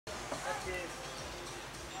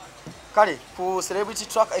Kale ku celebrity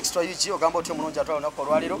track extra UG ogamba otyo mulungi atwala nako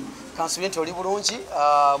olwaliro kansulenti oli bulungi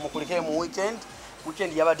mukulike mu weekend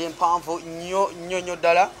yabadde mpanvu nnyo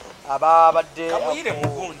ddala ababadde kamuyire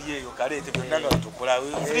mugundi eyo kaleete byonna nga tukola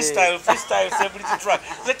freestyle celebrity track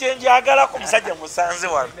ze kyenjagala ku musajja musanze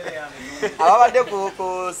wano ababadde ku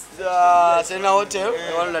Serena Hotel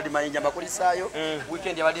Ronald Mayinja bakulisaayo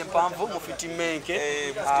weekend yabadde mpanvu mu Fitimenke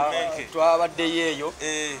twabaddeyo eyo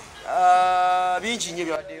bingi nnyo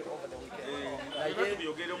byabadde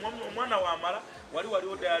byogere omwana wamala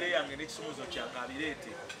waliwo ddala yange n'ekisumuzo kyange abireete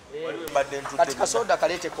waliwo mbadde ntudde kati kasoda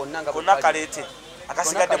kaleete konna kaleete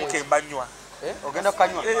akasigaddemu kembanywa ogenda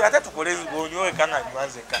kukanywa ate tukole gonyowe kanga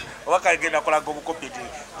nywanzeka oba kagenda kolaga obukopiti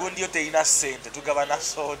gundi yo teyina ssente tugabana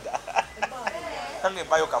soda nange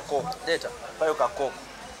mpayo kakoko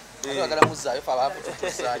twagala muzaayo fe abaavu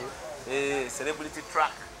tutuzaayo celebrity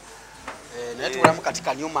track naye tubulamu kati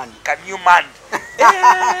Kanyuman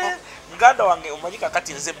muganda wange omanyika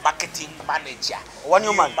kati nze marketing manager wa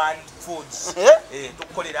Newman Foods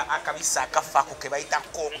tukolera akabisa akafaako ke bayita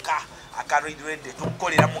konka akaridrede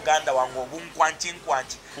tukolera muganda wange obunkwanki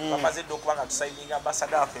bamaze dde okubanga tusayininga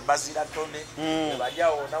ambasada waffe Bazira Tone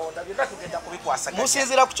bajawona byonna tugenda kubikwasaganya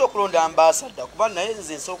musinzira ku kyokulonda ambasada kuba naye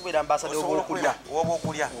nze nsobola okubeera ambasada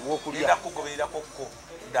obwokulya genda kugobererako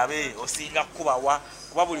ndabe osinga kubawa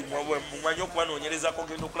kuba buli mumanyi okubanoonyerezako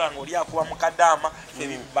genda okulanga oli akuba mukadaama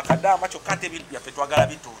bakadaama kyokka ate ebintu byaffe twagala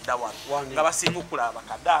bitunda wano nga basinga okulaba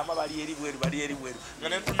bakadaama bali eri bweru nga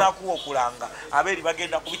ne tunakuwa okulanga abeeri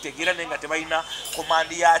bagenda kubitegeera naye nga tebalina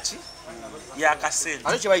komandi yaki yakasente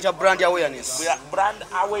ate kyebayita brand awareness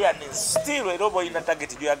still era oba olina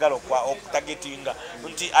target gyoyagala okutagetinga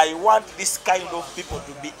nti I want this kind of people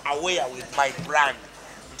to be aware with my brand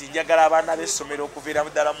njagala abaana b'essomero okuviira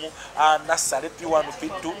ddala mu nasale P1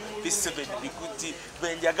 P2 P7 bikuti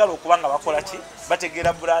benjagala okuba nga bakola ki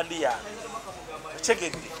bategeera bulandi yange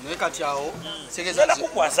kyegedde naye kati awo segeza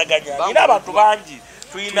kukwasaganya nina abantu bangi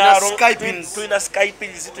tulina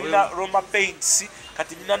Skypings tulina Roma Paints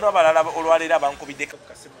kati nina n'abalala olwaleero abankubiddeko ku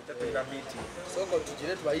kasimu tulina meeting soko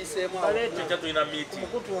tugire tubayiseemu balete tulina meeting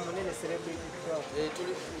mukutu omunene celebrity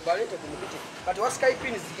tuli balete ku mukutu kati wa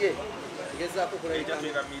Skypings ye gezaako kuleta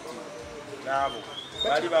tulina meeting nabo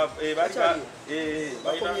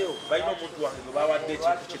balina omuntu wange gwe bawadde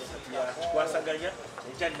ekintu kino kati kikwasaganya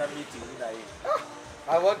ekyalina meeting naye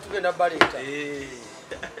abo tugenda baleeta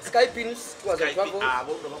Skypings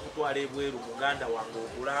abo nga bakutwala ebweru muganda wange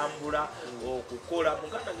okulambula okukola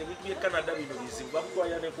muganda nga ebintu by'e Canada bino bizibu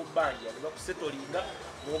bakutwalira ne ku bbanja ne bakusetolinga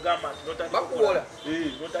n'ogamba nti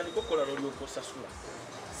notandika okukola n'olyoka osasula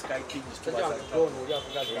Skypings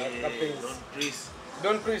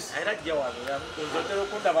Don Chris era ajja wano nzotera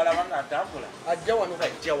okundabalaba nga ntambula ajja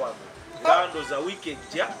wano gandoza wiiki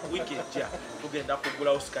ejja tugenda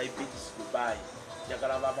kugulawo Skypings Dubai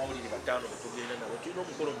njagala abamawulire bataano betugenda nabo tulina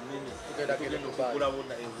omukolo munene tugenda okugulawo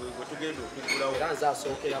tugenda okugulawo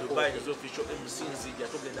Dubai is official MC Nzija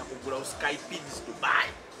tugenda kugulawo Skypings Dubai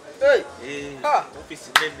office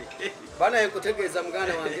nene bana yekutegeeza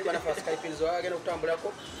muganda wange banafa Skypings agenda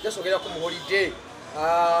okutambulako jasogera ku holiday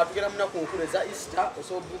tugenda munaku nkulu eza Easter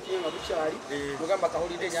osobola booking nga bukyali mugamba ka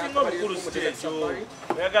holiday nyaka bali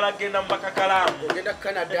oyagala genda mbakakalamu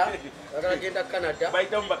ogenda Canada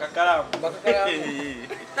bayita mbakakalamu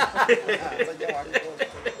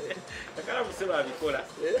kakalamu seba abikola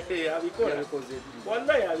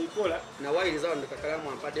wallahi abikola nawayiriza wano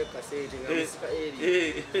kakalamu ampadde ku kaseeti nga musika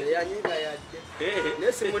eri yanyiga yadde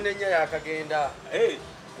nesimu nenya yakagenda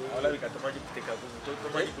olabika tomanyi kuteka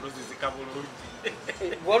tomanyi kuluzizika bulungi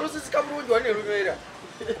waluzizika bulungi wali nelubeera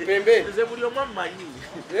pembe nze buli omu ammanyi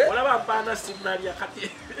olaba mpaana simunalya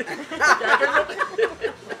kati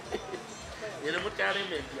yene mutyala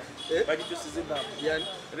emempya bagitusize namu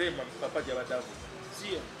rema papa gyabadavu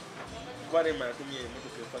siye kuba rema yatumye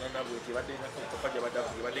emotoka efaanana bweti ebaddengako papa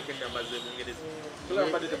gyabadavu ebaddeko ennamba z'ebungereza tulaba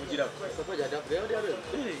mbadde temugirako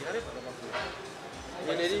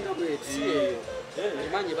eringa bweti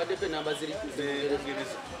emanyi baddeko enamba ziri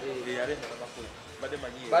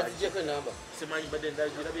bazijeko enamba simanyi badde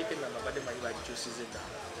ndagirabyeko enamba badde manyi bagikyusiza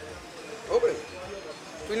enamba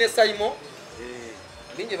tulina Simo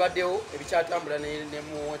bingi baddewo ebikyatambula ne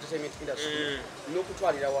mu entertainment industry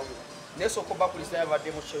n'okutwalira wamu naye sooka obakulisa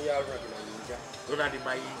yabadde mu show ya Ronald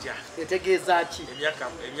Mayinja etegeeza ki emyaka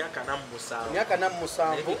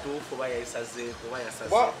 47 ebituufu bayasazeeko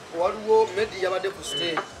waliwo Medi yabadde ku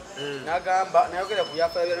stage n'agamba nayogera ku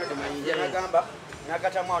byafaayo bya Ronald Mayinja n'agamba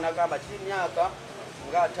n'agatamu awo n'agamba kiri myaka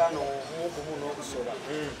nga 5 mu gumu n'okusoba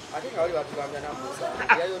ate nga wali batugambya namusanvu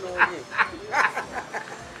yayonoonye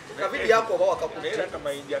Kabidi yako oba wakakutte. Era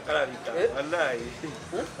Mayinja kalabika. Wallahi.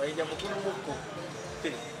 Mayinja mukulu muko.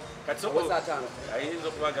 Kati soko satano. Ayinza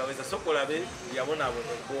okubaga weza soko labe yabona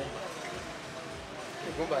abona egomba.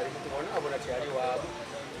 Egomba ali kutubona abona kyali waabo.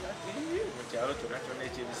 Mu kyalo kyonna kyonna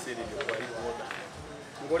eky'ebiseera ebyo kwali kuwona.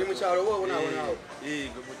 Ngoli mu kyalo wo abona awo.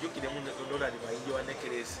 Gwe mujjukiremu Ronald Mayinja wa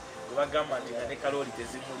Nekelesi. Bagamba nti nga ne kaloli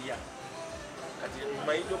tezimulya. Kati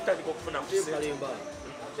Mayinja okutandika okufuna ku sente.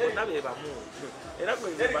 Bonna be bamu. Era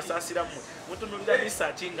gwe basaasira mmwe. Mutunulira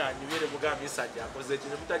research nga anyumire mugamba research akoze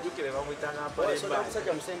kino mutajjukire bamuyitanga Mpalembaaya.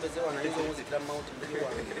 Musajja musembeze wano ayinza omuzikira mu mount mbiri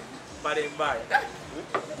wano. Mpalembaaya.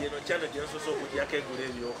 Geno kyano gye nsoose okugyako egula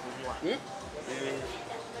ebyokunywa.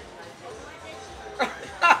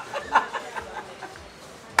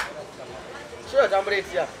 Sure tambula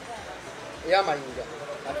etya ey'amayinja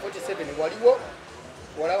at 47 waliwo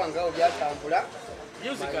walaba ngawo byatambula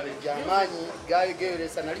Musically, amaanyi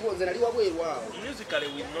gayogeresa naliwo nze nali wabweru awo. Musically,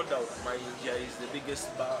 with no doubt, Mayinja is the biggest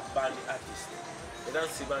band artist. Era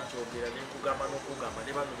nsiba nkyogera ne nkugamba n'okugamba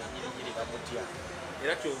ne bano nyirinyiri bamutya.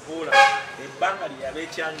 Era kyovoola ebbanga lye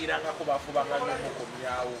yabeekyangirangako bafubanga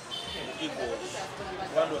n'omukomyawo mu Eagles.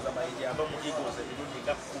 Kubandooza Mayinja yava mu Eagles emirundi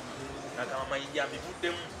nga 10 n'agamba Mayinja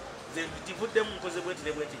mbivuddemu. Nze ntivuddemu nkoze bwenti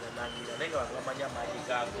ne bwenti nga nangira naye nga bantu bamanyi amaanyi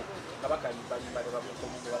gaago nga bakalimbalimba ne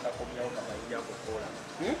bamukomi ne bakakomyawo nga Mayinja akokola.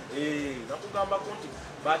 Nakugambako nti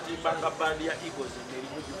batimbanga bandi ya Eagles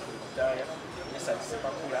ng'erimu Jufuritaaya Nesali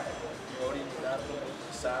Makula Oli Nando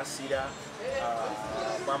Saasira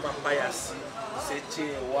Mama Payasi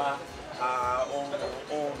Sechewa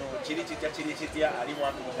ono kiri kitya ali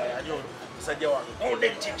mwapinga yanyono musajja wange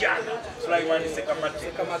Golden Kijana Sulaiman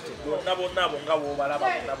Sekamate bonna nga bw'obalaba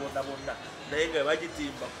bonna naye nga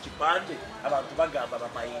bagitimba ku kipande abantu bagamba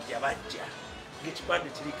Bamayinja bajja ng'ekipande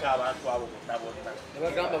kiriko abantu abo bonna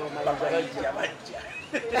Bagamba Bamayinja bajja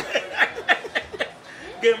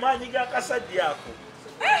ng'emaanyi g'akasajja ako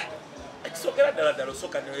ekisookera ddala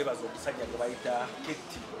osooka ne weebaza omusajja gwe bayita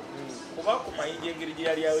Ketti kuba ku Mayinja engeri gye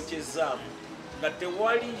yali ayokyezaamu nga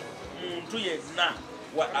tewali muntu yenna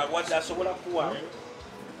wadde asobola kuwamu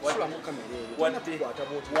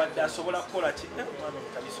wadde asobola kukola ki omwana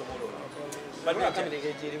omutabisobola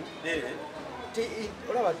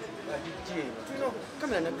olaba tulina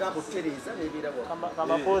kamera nagamba otereza nebeera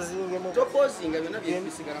Topozinga byonna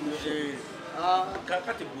byebisigala mu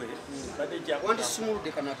kakati gwe badde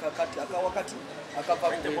wandisumuludde kano akawakati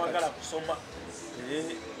temwagala kusoma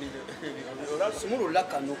sumulula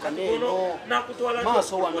kano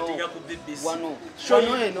maaso wano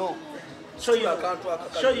eno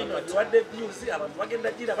shoyino wadde views abantu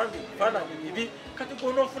bagenda gira bange bifaananyi bibi kati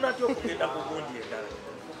gonoofuna atya okugenda ku gundi endala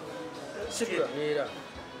era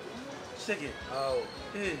sege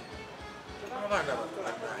abaana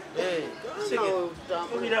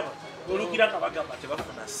obiraba olugira nga bagamba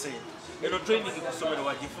tebafuna ssente eno training ku ssomero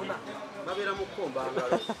wagifuna babeera mu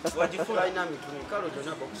kkombangalo wagifuna balina mituni kalo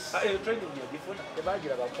gyonna eyo training yagifuna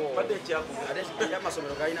tebagirabako badde ekyakuba ate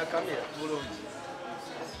amasomero galina kamera bulungi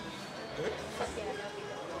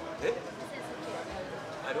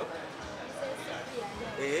alo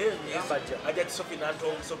ajja ti Sophie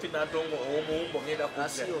Nantongo ow'omuwumbo ngenda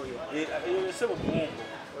kuzza sebo muwumbo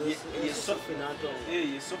ye Sophie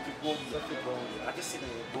Gombi ate sino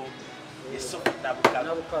ye Gombi ye Sophie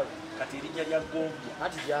Nabukalu kati erinnya lya Gombi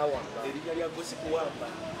erinnya lya gossiplive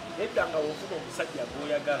nedda nga wofuna omusajja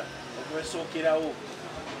gw'oyagala omwesookerawo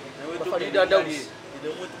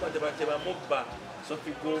tebamubba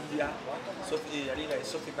Sophie Gombia yalinga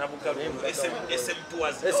Sophie Nabukalu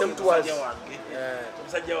SM Tours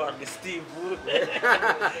omusajja wange Steve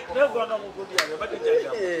naye gwanga mu Gombia badde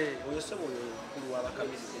kyagamba oyo sebo oyo mukulu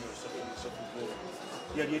w'abakamiri Sophie Gombia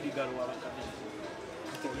yali edigalo w'abakamiri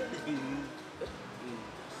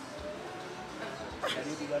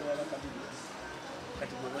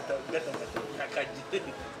kati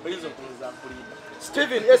oyinza okulooza nkulimba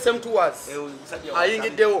Steven SM Tours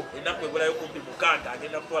ayingiddewo ennaku ebulayo kumpi mukaaga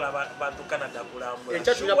agenda kutwala abantu Canada kulambula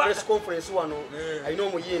enkyatulira press conference wano alina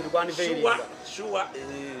omuyimbi gwaniveiringa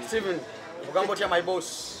Steven ogambo otya my boss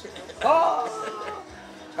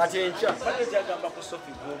kati enkya badde kyagamba ku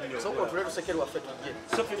Sophie Gombia soko otule tusekere waffe tujje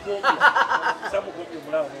Sophie Gombia Samu Gombia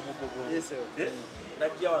omulaba n'omugogo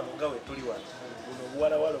najja wano nga we tuli wano buno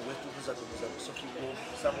obuwalawala obwetutuza ku Sophie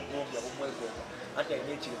Gombia Samu Gombia bumwegomba ate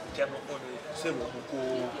alina ekiriku kyanokono sebo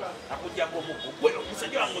omukoowu akugjako omugogo gwe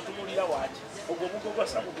omusajja wange otunulira waaki ogwo omugogo gwa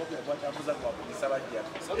Samu Gombia gwatambuza gwakugisa bajja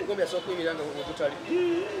Samu Gombia asobola okuyimiranga wegutali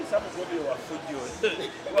Samu Gombia wafujjo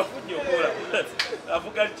okola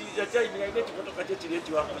avuga nti yakyayimira alina ekimotoka kye kiri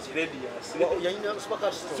ekiwanvu kirediyansi yalina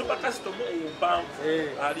super custom empanvu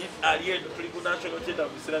ali eno tuli ku national theatre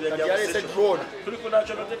mu biseera bya tuli ku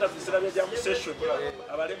nacho noteta bisira bya jam session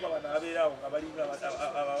abalema banabeerawo abalinga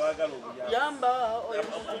abagala obuyamba yamba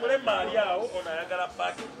omulema ali awo onayagala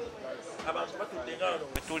party abantu batudde nga wano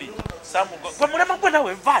wetuli gwe mulema gwe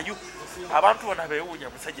nawe nvaayo abantu bona beewuunya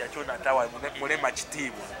musajja kyona atawa mulema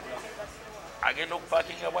kitiibwa agenda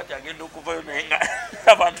okupakinga bwati agenda okuvayo naye nga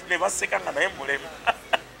abantu ne baseka nga naye mulema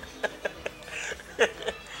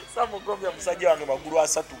samugombya musajja wange magulu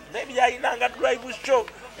asatu nebyayinanga drive show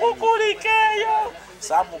mukulikeeyo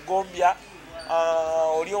samugombya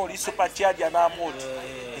oli supercharger n'amuti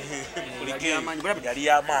yali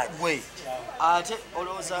y'amaanyi ate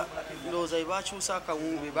olowooza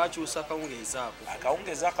bebakyusa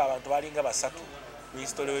akawungeezi ako abantu balinga basatu mu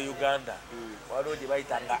history we Uganda waliwo gye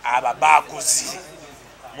bayitanga ababaaguzi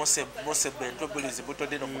Mose Bento Bulizi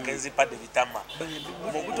Butode no Mukenzi Pade Vitama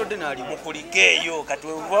Butode nali mukulikeeyo kati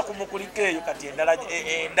wevuwa ku mukulikeeyo kati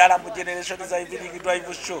endala mu generation za evening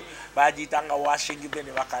drive show bagiyitanga washing be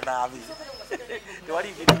ne bakanaabi tewali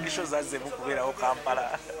evening show zazze mukubeerawo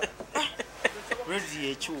Kampala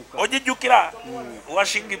ready ekyuka ojijjukira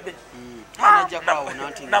washing be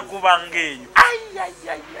nakubangeeyo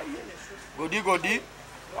godi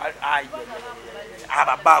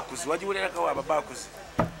ababakuzi wajiwulerako ababakuzi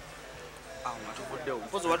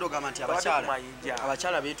mpozi wadogamba nti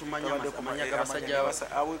abakyala beetumanya akamanya g'abasajja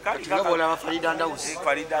kati nga bw'olaba Farida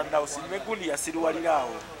Ndawusi negundi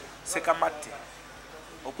yasiruwaliraawo Sekamatte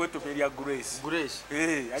okwetomera Grace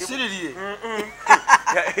siririye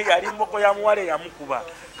yali mboko ya muwala yamukuba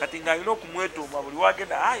kati ng'alina okumwetooma buli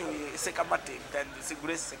wagenda ayo Sekamatte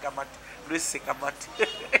Grace Sekamatte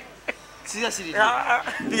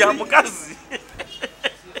ya mukazi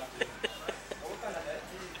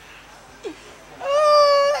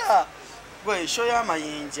gwe show ya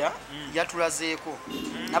Mayinja yatulazeeko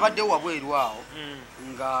nabaddewo wabweru awo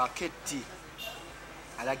nga Ketti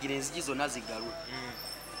alagira enzigi zonna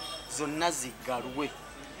ziggalwe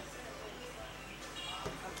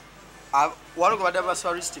waliwo gwe badde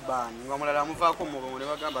abaswarist ban nga mulala amuvaako mugongo ne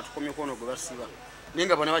bagamba tukomyeko ono gwe basiba naye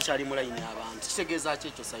nga bona bakyali mu layini abantu kitegeeza ki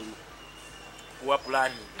ekyo Simo wa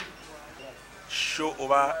planning show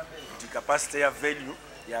oba nti capacity ya venue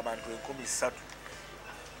y'abantu 13,000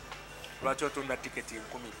 lwaki otunda tiketi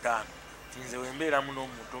 15,000 tinze wembeeramu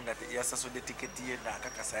n'omuntu nga yasasudde tiketi ye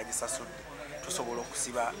naakakasa yagisasudde tusobola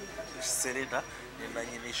okusiba Serena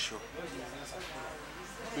nenanyini show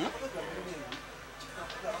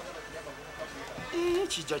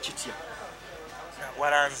kijja kitya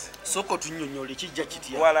walanze soko tunnyonnyola kijja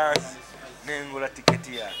kitya walanze nengula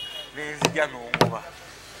tiketi ya nenzija n'omuba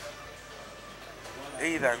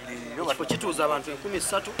either ndiro kituuza abantu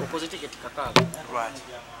 13,000 okoze tiketi kakaaga lwaki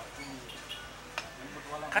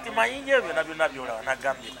kati Mayinja byonna byolaba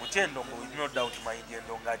nagambye ku kyendongo no doubt Mayinja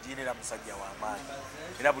endongo agiinira musajja w'amaanyi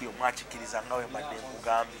era buli omu akikkiriza nga we mbadde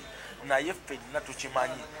nkugambye naye ffenna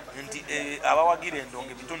tukimanyi nti abawagira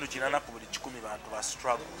endongo ebitundu 80 ku buli 100 bantu ba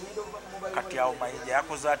struggle kati awo Mayinja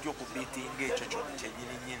yakoze atya okubiitinga ekyo kyonna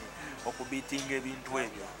kyennyininyini okubiitinga ebintu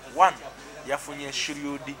ebyo one yafunye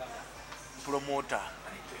shiriudi promoter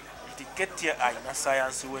nti Ketti ayina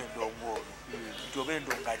sayansi w'endongo ono nti oba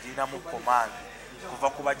endongo agirinamu command kuva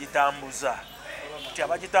ku bagitambuza nti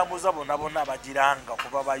abagitambuza bonna abagiranga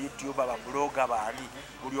kuva ba YouTube ababloga baani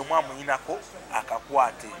buli omu amuyinako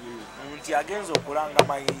akakwate nti agenza okulanga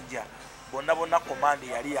Mayinja bonna command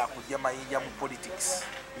yali yakujja Mayinja mu politics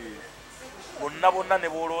bonna ne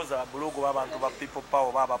bolooza bablogo b'abantu ba people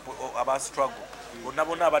power aba struggle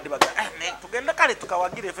bonna abadde baga tugenda kale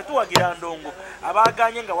tukawagire ffe tuwagira ndongo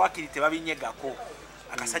abaganye nga wakiri tebabinyegako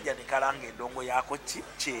akasajja ne kalanga endongo yako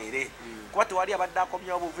kyere kuba tewali abadde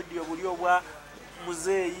akomyawo buvidiyo buli obwa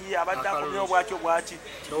muzeeyi abadde akomyawo bwaki obwaki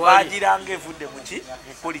bagiranga evudde muki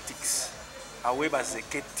mu politics awebaze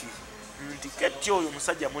Ketti nti Ketti oyo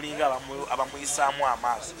musajja mulinga abamuyisaamu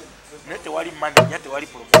amaaso naye tewali manager tewali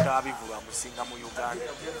promota abivu amusinga mu Uganda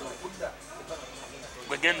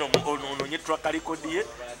gwegenda ononye track record ye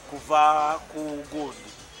kuva ku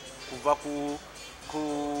gundi kuva ku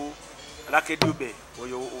Lucky Dube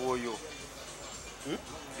oyo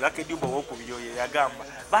Lucky Dube wokubyo yagamba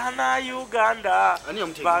bana Uganda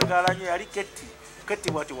bagalanye yali Ketti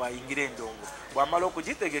bwati wayingira endongo wamala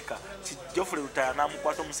okugitegeka Geoffrey Rutaya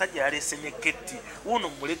namukwata omusajja yalesenye Ketti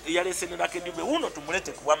uno yalesenye Lucky Dube uno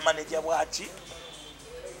tumulete kuba manager bwaki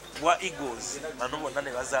bwa Eagles bano bonna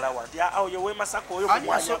ne bazala wanti oyo we Masako oyo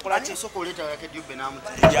kumwanya kolaki soko oleta Lucky Dube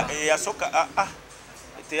namuti yasoka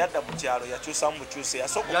teyadda mu kyalo yakyusa mu kyuse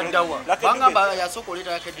bagamba yasoko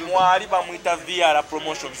oleta Lucky Dube mwali bamuyita VR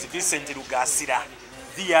Promotions Vincent Lugasira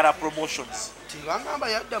VR Promotions bagamba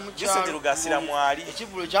yadda mu kyalo Vincent Lugasira mwali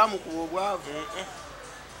ekivulo kyamukuba obwavu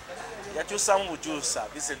yakyusamu bukyusa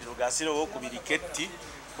Vincent Lugasiro wokubiri Ketti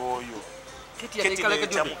oyo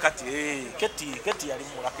Ketti yali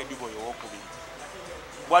mu Lucky Dube oyo wokubiri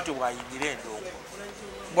bwatyo bwayimira endongo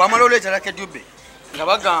bwamala oleeta Lucky Dube nga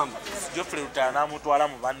bagamba Geoffrey Rutana n'amutwala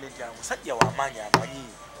mu banne nti musajja w'amaanyi amanyi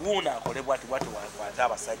wuuna akole bwati abakwata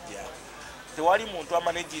abasajja tewali muntu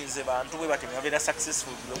amanaginze bantu bwe bati babeera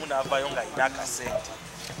successful buli omu n'avaayo ng'alina akasente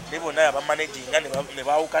ne bonna abamanaginga ne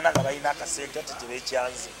baawukana nga balina akasente ate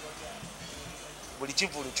tebekyanze buli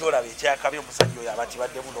kivulu kyolaba ekyakabi omusajja oyo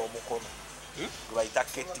abatibaddemu n'omukono gwe bayita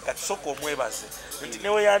Ketti kati soka omwebaze nti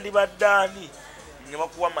newe yandibadde ani ne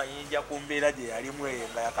bakuwa Mayinja ku mbeera gye yalimu eyo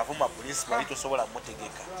nga yakavuma principal tosobola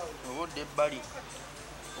mutegeka obudde ebbali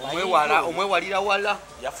omwewalira wala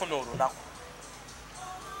yafuna olunaku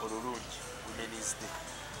olulungi Women's Day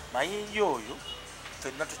Mayinja oyo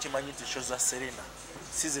fenna tukimanyi nti show za Serena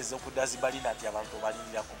size ez'okudda zibalina nti abantu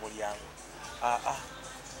balinira ku mulyango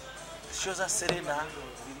show za Serena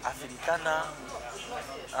Africana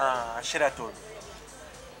Sheraton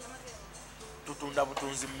tutunda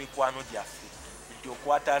butunzi mu mikwano gyaffe nti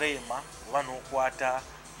okwata Rema oba n'okwata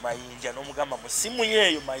Mayinja n'omugamba mu simu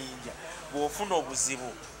yeeyo Mayinja bw'ofuna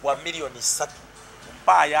obuzibu bwa million 3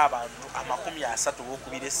 mpaayo abantu 30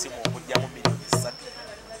 b'okubira essimu okugyamu million 3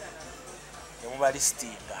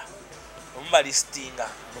 nemubalistinga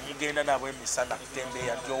nemugenda nabo emisana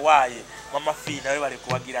kutembeeya nti owaaye mama Fina we bale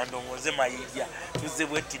kuwagira ndongoze Mayinja tuzze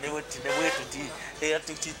bwetti ne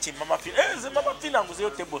bwetuti tuti mama Fina nze mama Fina nguzeyo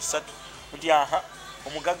tebo 3 nti aha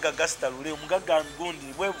omugagga Gastalule omugagga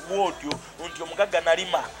Ngundi bwotyo nti omugagga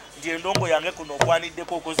Nalima nti endongo yange kuno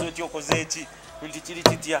okwaniddeko okoze eki nti kiri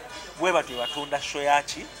kitya bwe batwe batunda show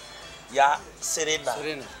yaki ya Serena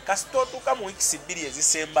kasito tuka mu weeks 2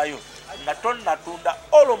 ezisembayo nga tonnatunda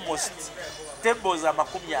almost tables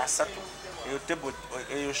 30 eyo table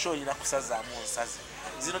eyo show ina kusazaamu nsazi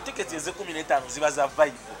zino tickets eze 15 ziba za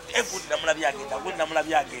vibe egundi namula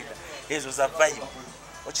byagenda ezo za vibe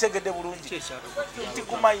okitegedde bulungi nti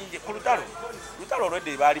kumayinje ku lutalo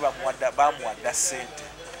olwedde baali bamuwadda sente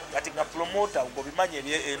kati nga promoter ngo bimanye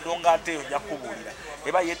endonga ate yo nyakubuulira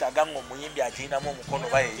eba yeetaaga ng'omuyimbi agirinamu omukono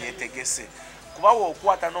baye yeetegese kuba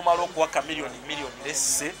wookwata nomala okuwaka miliyoni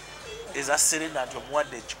lesse eza Serena nti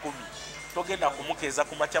omuwadde 10 togenda kumukeeza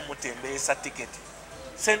ku makya mutembeesa tiketi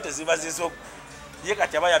sente ziba zizo ye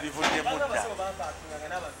kati aba yabivuddemu dda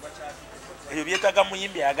ebyo byetaaga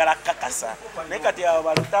muyimbi ayagala kakasa naye kati abo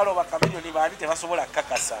balutalo bakamiliyoni baani tebasobola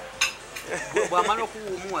kakasa bw'amala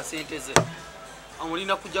okuwumuwa sente ze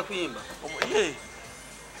amulina kujja kuyimba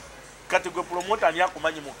kati gwe promoter ani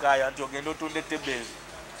akumanyi mukaya nti ogenda otunde tebezi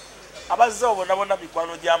abazzewo bonna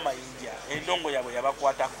mikwano gya Mayinja endongo yabwe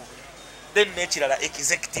yabakwatako then n'ekirala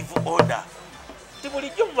executive order nti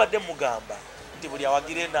bulijjo mubadde mugamba nti buli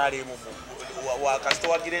awagira enaalemu wakasita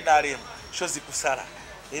owagira enaalemu sho zikusala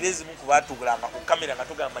era ezimu kubatugulanga ku kamera nga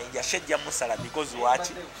tugamba Mayinja shejja musala because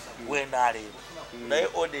waki wenaalemu naye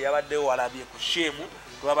order yabaddewo walabye ku shemu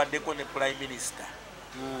twabaddeko ne prime minister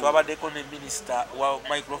twabaddeko ne minister wa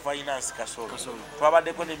microfinance Kasolo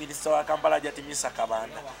twabaddeko ne minister wa Kampala Jatimisa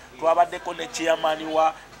Kabanda twabaddeko ne chairman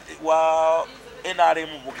wa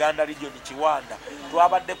NRM Buganda region Kiwanda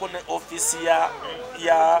twabaddeko ne office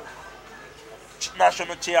ya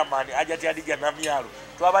national chairman Ajati Adija Namyalo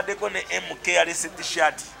twabaddeko ne MK Aleese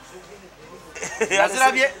t-shirt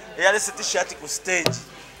Aleese t-shirt ku stage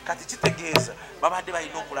kati kitegeeza babadde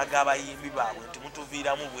balina okulaga abayimbi baabwe nti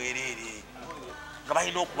mutuviiramu bwereere nga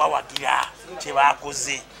balina okubawagira kye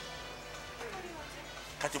baakoze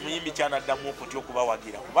kati muyimbi kyanaddamu okutya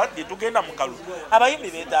okubawagira kuba gye tugenda mu kalulu abayimbi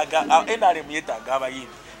beetaaga NRM yeetaaga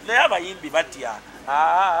abayimbi naye abayimbi batya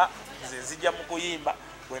nze nzija mu kuyimba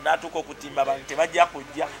bwe naatuuka okutimba abantu tebajja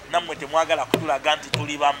kujja nammwe temwagala kutulaga nti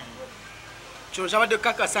tuli bamu kino kyabadde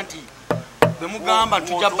kakasa nti bemugamba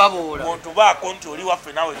tujja baboola muntu baako nti oli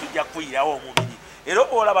waffe naawe tujja kuyirawo omubiri era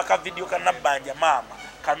obaolaba ka vidiyo kanabbanja maama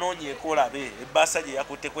kanoonyeeko olabe ebbaasa gye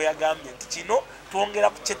yakutteko yagambye nti kino twongera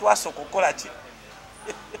ku kye twasooka okukola ki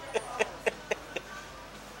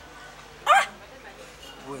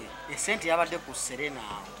esente yabadde ku Serena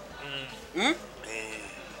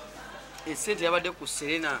esente yabadde ku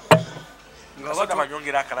Serena nga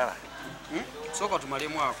banyongera akalala sooka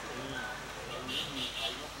tumalemu ako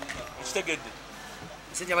kitegedde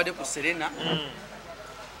esente yabadde ku Serena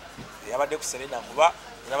yabadde ku Serena kuba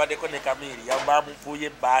yabaddeko ne Kamiri yabamufuuye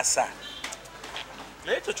ebbaasa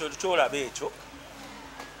naye ekyo kyolaba ekyo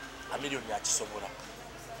amiliyoni akisobola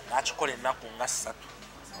n'akikola ennaku nga 3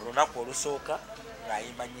 olunaku olusooka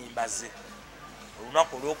ng'ayimba nnyimba ze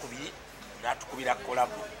olunaku olwokubiri n'atukubira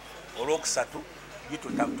kolabo olwokusatu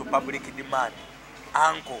to public demand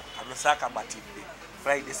anko kanosaaka matidde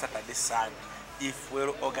Friday, Saturday, Sunday, if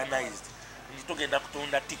well organized. Nitugenda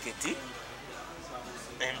kutunda tiketi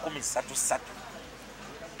 13,000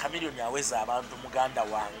 Chameleone aweza abantu muganda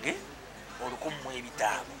wange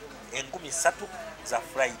 1,500 za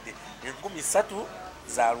Friday, 3,000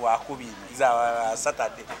 za Lwakubiri za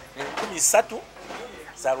Saturday, 3,000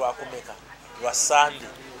 za Lwakumeka lwa Sunday.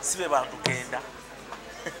 Sibe bantu kenda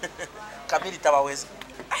Kamili tabaweza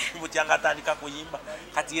butyanga atandika kuyimba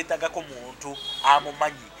kati yetagako muntu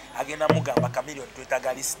amumanyi agenda mugamba Chameleone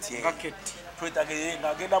twetaga list ye twetaga nga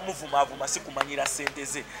agenda muvuma sikumanyira sente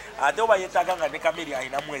ze ate oba yetaga nga ne Chameleone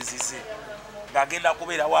alina mwezi ze ngagenda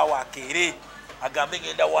kubeera waawo akeere agambe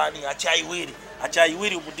ngenda wani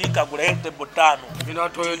achayiwiri omudinka gulayo tebo 5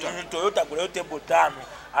 Toyota gulayo tebo 5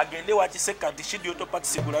 agende wakiseka nti Shidi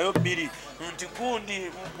Autoparts gulayo 2 nti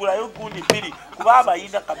gundi gulayo gundi 2 kuba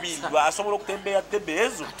abayina Chameleone asobola okutembeya tebe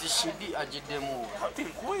ezo ati Shidi ajiddemu ati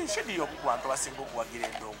kuyi Shidi yokubantu basinga okuwagira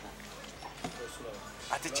endongo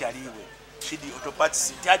ate kyaliwe Shidi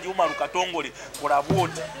Autoparts nti aji umaru katongole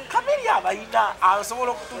kulabwoti Chameleone abayina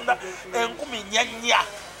asobola okutunda 10,000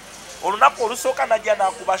 olunaku olusooka najja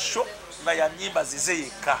nakuba show nga ya nyimba zize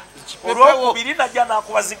yekka olwokubiri najja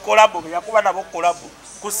nakuba zikolabo yakuba nabo kolabo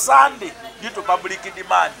ku Sunday due to public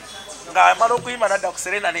demand nga amala okuyima nadda ku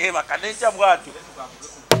Serena neebaka nenca bwatyo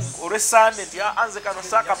olwe Sunday nti anze kano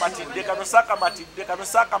saaka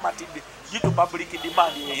matidde due to public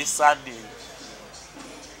demand ye Sunday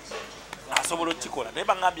asobola okikola naye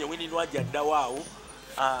bangambye Winnie wajja addawaawo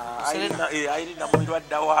ayirina mubiru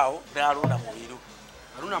addawaawo ne aluna mubiru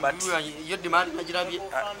yo demand najirabye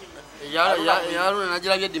yaruna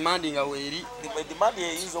najirabye demand nga weeri demand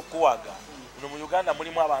eyinza okuwaga mu Uganda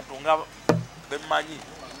mulimu abantu nga bemanyi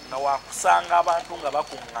nga wakusanga abantu nga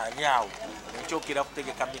bakuŋŋaanyaawo nekyokera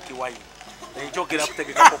kutegeka Mickey Wine nekyokera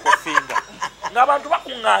kutegeka Kokofinga nga abantu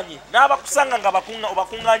bakuŋŋaanye n'abakusanga nga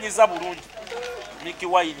bakuŋŋaanyiza bulungi Mickey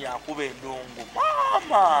Wine akuba endongo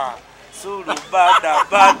mama sulu bada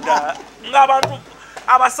nga abantu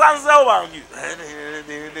abasanzewo bangi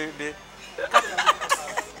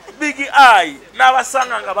Big Eye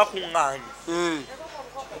n'abasanga nga bakuŋŋaanye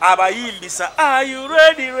abayimbisa are you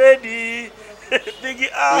ready Big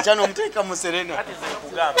Eye cyane omuteka mu Serena kati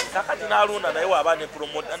zikugambe kakati n'alunda naye waba ne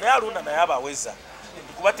promoter naye alunda naye abaweza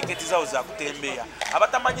kuba tiketi zaawo za kutembeya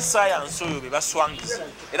abatamanyi science oyo be baswangiza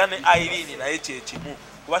era ne Irene naye kyekimu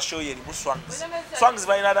kuba show yeri mu swangiza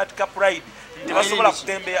balina datika pride tebasobola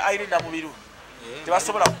kutembeya Irene mubiru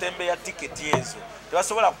tebasobola kutembeya tiketi ezo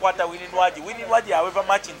tebasobola kukwata Winnie Nwaji aweva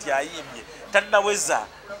match nti ayimbye tanaweza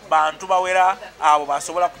bantu bawera abo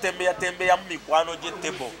basobola kutembeya mu mikwano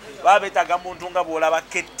gy'etebo baba beetaga muntu nga bw'olaba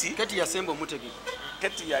Keti yasemba omutegi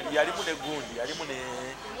Keti yalimu ne gundi yalimu ne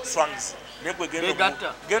swangs negwe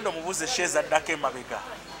gendo mubuze sheza addako emabega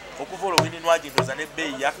okuva olwo Winnie Nwaji ndoza ne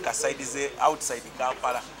bbeeyi yakka side ze outside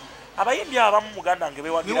Kampala abayimbi abamu muganda nge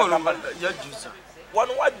bewagira Kampala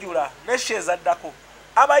wano wajjula ne sheza addako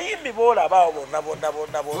abayimbi boolaba abo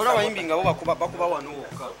bonna abayimbi nga bo bakuba wano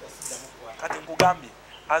wokka kati nkugambye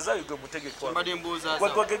azawe gwe mutegeke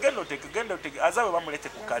genda otege azawe bamulete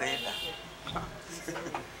ku kalenda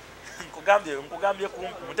nkugambye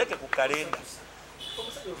muteke ku kalenda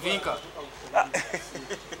vinka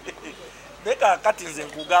neka kati nze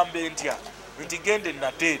nkugambe ntya nti gende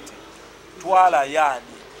Nateete twala yani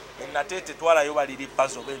Nateete twalayo baliri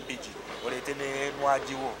pazo b'empigi olete ne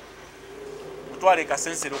Nwajiwo twale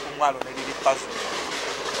kasensero ku mwalo ne liri pazo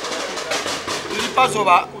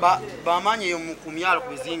bamanyi ku myalo ku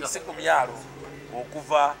bizinga si ku myalo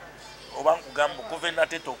okuva oba nkugamba okuva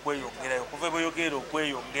Nateete okweyongerayo okuva Boyogero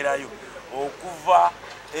okweyongerayo okuva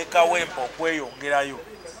Ekawempa okweyongerayo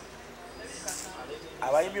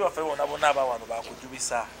abayimbi baffe bonna abawano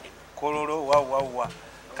bakujubisa kololo wawa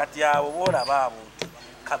kati abo boolaba abo nti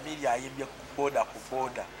Chameleone ayimbye boda ku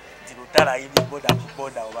boda nti Lutala ayimbye boda ku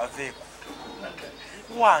boda obaveeko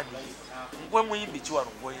wani ngwe muyimbi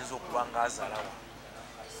kiwano ng'oyinza okuba ng'azalawa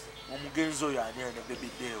omugenzi oyo ani ene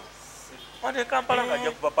bebiddeewo wane Kampala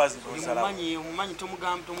ng'ajja kuba pazi n'osalawo omumanyi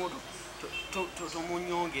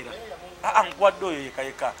tomunyongera nkuwadde oyo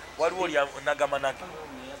yekayeka waliwo olya nagamanage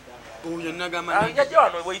oyo nagamanage njajja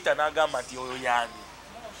wano bweyita n'agamba nti oyo yaani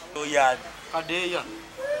kadeeya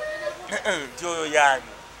nti oyo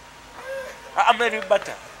yaani Mary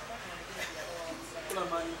Bata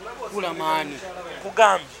kulamani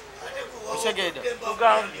kugambye osegeda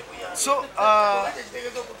kugambye so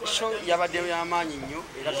show yabaddeyo y'amaanyi nnyo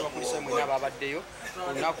era tubakulisa mwena ababaddeyo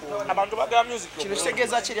olunaku abantu bagamba music kino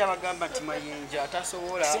kitegeeza kiri abagamba nti Mayinja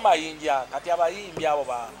tasobola si Mayinja kati abayimbi abo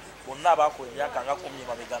bonna abakuba emyaka nga 10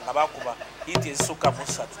 mabega nga bakuba hiti ezisukka mu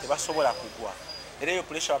 3 tebasobola kugwa era eyo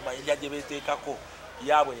pressure Mayinja gye beeteekako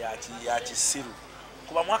yaabwe ya kisiru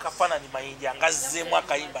kuba mwaka fanani Mayinja ngazzeemu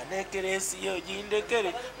akayimba nekeresi yo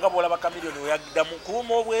gindekere nga bwolaba Kamiliyoni oyagiddamu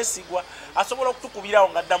kuuma obwesigwa asobola okutukubirawo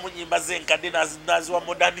ngaddamu nyimba zenkadde naziwa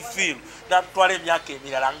modern feel natwala emyaka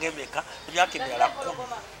emirala ng'emeka emyaka emirala 10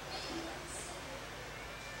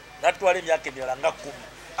 natwala emyaka emirala nga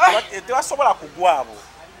 10 tewasobola kugwabo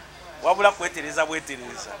wabula kwetereza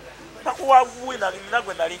bwetereza nakuwa Bwino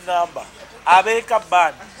nagwe nali ngamba abeeka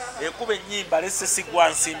bandi ekuba ennyimba lese sigwa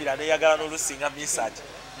nsimbira neyagala n'olusinga misaki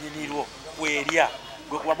nyinirwo kwerya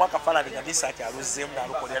gwe kuba mwaka fanani nga misaki aluzzeemu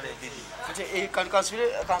n'alukolera n'evidiyo kati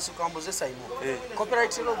kambuze Simo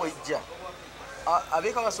copyright lo bwejja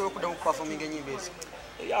abeeka basobola okuddamu kuperforminga ennyimba ezo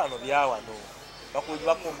eyano byawano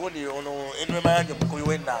bakugundi ono Enwe Mayanja mukubi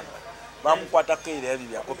w'ennanga bamukwatako era ebyo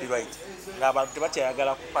bya copyright ng'abantu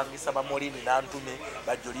tebakyayagala kupangisa bamolini n'antume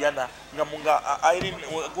bajuliana nga Irene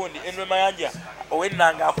gundi Enwe Mayanja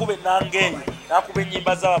ow'ennanga akuba ennanga eyo n'akuba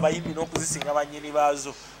ennyimba z'abo abayimbi n'okuzisinga bannyini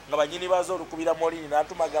baazo nga bannyini baazo olukubira molini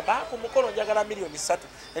n'antuma agamba ku mukolo njagala $3,000,000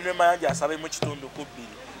 Enwe Mayanja asabemu kitundu ku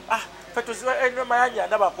 2 fe tuziba Enwe Mayanja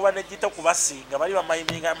ndaba akuba n'ejjita kubasinga bali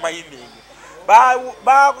bamayiminga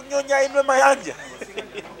banyonya Enwe Mayanja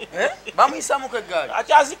bamuyisaamuko eggaali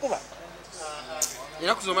akyazikuba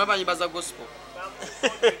era kuzomba bayimba za gospel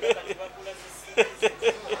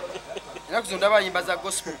era kuzonda bayimba za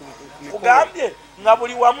gospel kugambye nga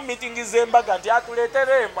buli wamu meeting z'embaga nti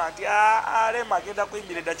atuleetere ema nti alema agenda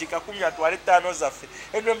kuyimbira eddakiika 10 atwale 5 zaffe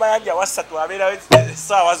Enwe Mayanja wasatu abeerawo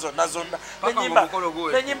essaawa zonna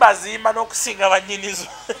n'ennyimba aziyimba n'okusinga bannyinizo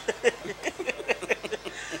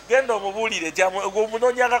genda omubuulire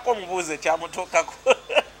omunoonyangako omubuuze kyamutuukako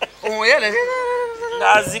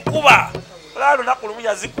ng'azikuba olaba lunaku lumu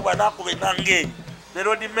yazikuba n'akuba ennanga eyo ne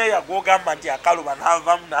Road Mayor gw'ogamba nti akaluba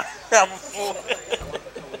n'avamu namufuuka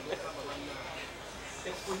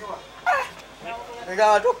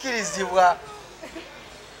nga tukkirizibwa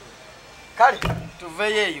kale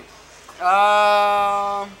tuveyo eyo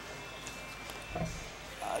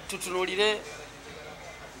tutunulire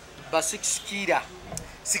ba 6 kira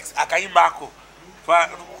akayimba ako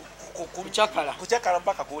kukyakala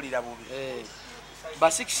mpaka kuwulira bubi ba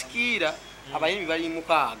 6 kira abayimbi bali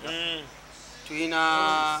mukaaga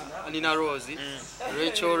tulina Nina Rose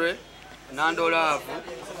Rachel Nando Love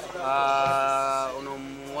ono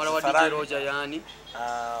muwala wa DJ Roger yani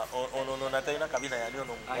ono natalina kabina yani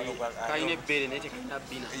ono kaine bere nete kaina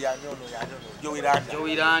bina yani ono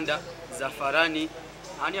Joiranda Zafarani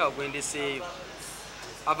ani agwendeseyo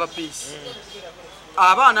ava peace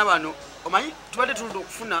abaana bano omanyi tubadde tulunda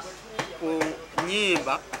okufuna ku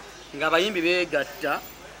nyimba nga bayimbi begatta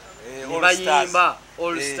bayimba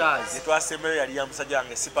All Stars twasembeyo yali ya musajja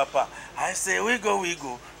wange si papa I say we go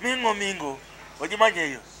mingo ogimanyi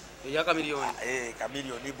eyo ya Kamiliyoni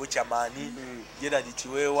Kamiliyoni Buchamani Gerard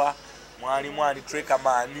Chiwewa mwali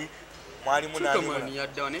Trekamani mwali munani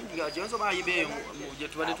yadda nendiga jonzo bayibe je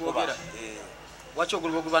tubadde twogera wacho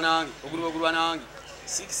ogulwa nange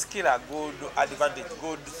 6 killer good advantage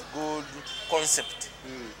good concept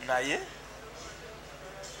naye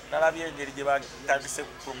nalabye engeri gye batandise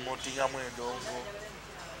promotinga mu endongo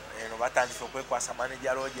eno batandise okwekwasa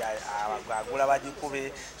manager Roger agula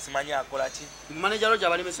bagikube simanyi akola ki manager Roger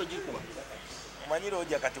abali meso gikuba manyi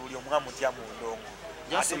Roger kati buli omwamu mutya mu ndongo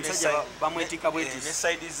ate musajja bamwetika bweti ne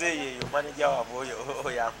side zeeyo manager wabo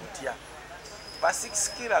oyo yakutya ba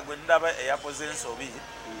 6 killer gwe ndaba eyakoze ensobi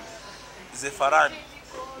Zefarani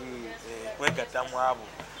kwegatta mu abo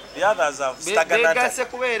the others have stagnated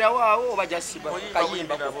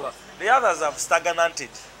the others have stagnated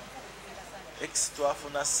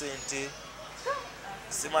twafuna sente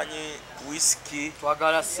simanyi whisky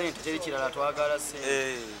twagala sente teri kirala twagala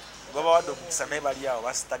sente baba wadde omukisa naye bali awo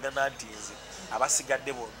bastagnatinze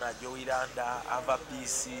abasigadde bonna Joiranda ava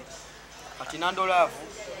peace kati Nando Love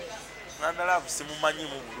simumanyi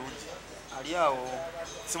mu bulungi ali awo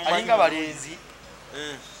alinga balenzi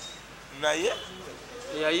naye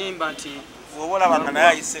yayimba nti wobola banga naye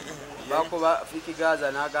ayise bakoba Fiki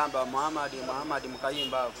Gaza n'agamba Muhammad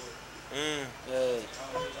mukayimba ako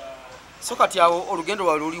so kati awo olugendo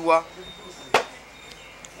lwaluliwa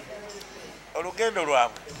olugendo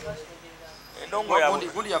lwabwe endongo yabwe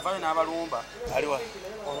gundi yavayo n'abalumba aliwa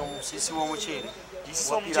ono musisi w'omuceere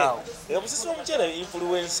omusisi w'omuceere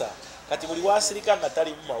influencer kati buli wasirika nga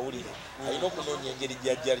tali mu mawulire alina okunoonya engeri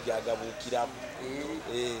gyagabuukiramu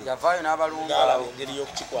yavayo n'abalumba engeri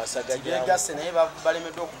y'okukikwasaganya begase naye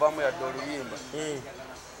balemeddwe okuvamu yadde oluyimba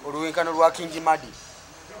oluwenkano lwa King Madi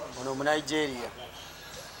ono mu Nigeria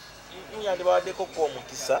yandibawaddeko ko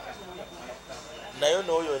omukisa naye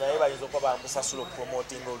n'oyo naye bayinza okuba bamusasula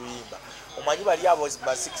okupromotinga oluyimba omanyi bali abo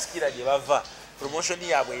ba 6 killer gye bava promotion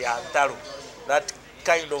yabwe ya ntalo, that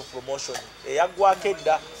kind of promotion Yagwa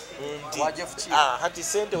kedda hati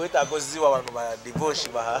sente wetagoziwa wano ba divorce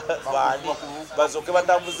baani bazoke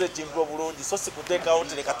batambuze ekintu obulungi so si kuteeka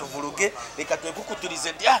out leka tuvuluge leka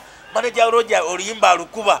twekukutirize nti manager Roger oluyimba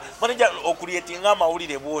alukuba manager okuliyetinga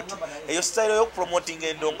amawulire bwoti eyo style yo promoting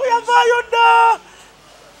endongo yavaayo dda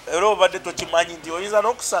era obadde tokimanyi nti oyinza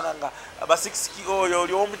n'okusanga nga aba 6 oyo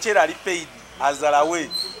oli omukyere ali paid azalawe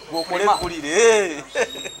gwokole eggulire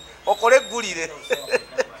okole eggulire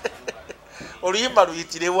oluyimba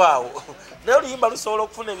luyitire waawo naye oluyimba lusobola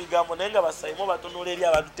okufuna ebigambo naye nga basayimo batunula eri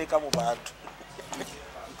abaluteeka mu bantu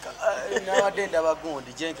nawadde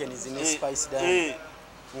ndabagundi Jenkins ne Spice Dance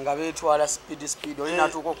nga betwala speed oli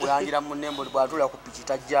natuuka okulangira mu nnembo bwatula ku piki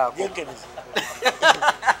tajjaako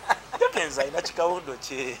Jenkins alina kikawundo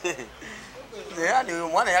kye yani uyo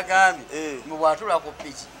mwana yagambye mu bwatula ku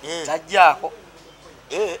piki tajjaako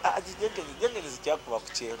Jenkins kyakuba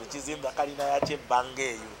ku kyero kizimba kalina yakye ebbanga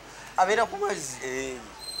eyo abeera ku mazzi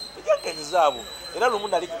Jenkins abo era lumu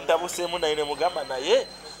nali ntabuseemu naye ne mugamba naye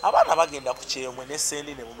abaana bagenda ku kyemwe ne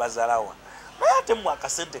sendi ne mubazalawa naye ate mu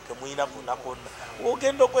akasente ke muyina konna konna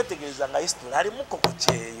ogenda okwetegereza nga history alimuko ku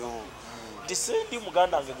kyeyo nti sendi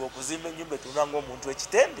muganda wange gw'okuzimba ennyumba etunula ng'omuntu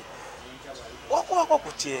ekitende okubako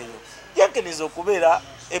ku kyeyo Jenkins okubeera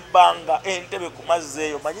ebbanga entebe ku mazzi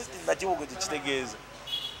eyo manyi nakibugo tekitegeeza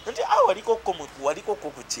nti waliko ko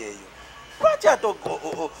ku kyeyo lwaki ate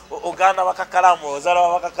ogaana bakakalamu ozala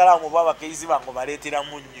bakakalamu oba abakaizi bange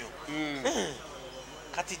baleeteramu nnyo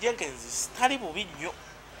kati Jenkins tali bubi nnyo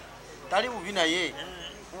tali bubi naye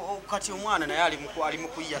kati omwana naye ali mu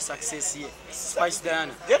kuyiya success ye Spice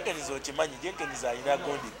Diana Jenkins okimanyi Jenkins alina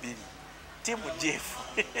gondi bbiri timu Jeff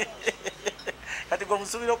kati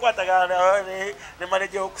gwomusuubira okwatagana ne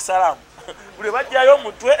manager okusalamu buli bajjayo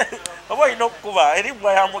omutwe oba olina okukuba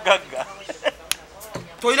erimbwa ya mugagga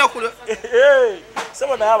toyina kule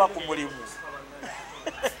sebo naye aba ku mulimu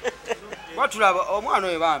batulaba omwana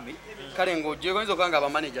oyo bambi kale ng'ojjeko oyinza okubanga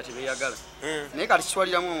abamanager tebeyagala naye kati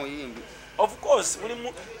kiswaliramu omuyimbi of course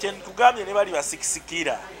mulimu kyentugambye ne bali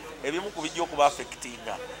basikisikira ebimu ku bijja okuba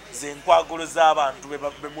affectinga zenkwagulo z'abantu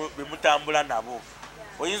bemutambula nabo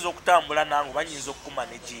oyinza okutambula nange banyinza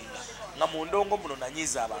okukumanejinga nga mu ndongo muno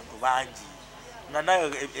nanyiza abantu bangi nga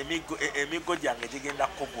nayo emigo gyange gigenda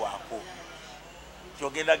kukugwako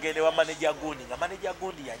kyogenda gende wa manager gundi nga manager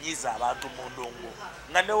gundi yanyiza abantu mu ndongo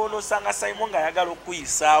nga newonosanga Simo nga ayagala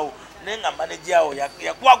okuyisaawo naye nga manager awo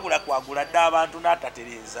yakwagula dda abantu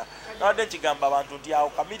n'atatereeza nawadde nkigamba abantu nti awo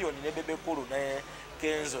Kamiliyoni ne Bebekulu ne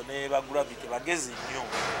Kenzo ne Bagravity bagezi nnyo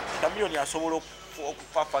Kamiliyoni asobola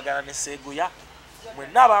okufafagana ne Seguya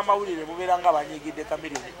mwenna abamawulire mubeera nga banyigidde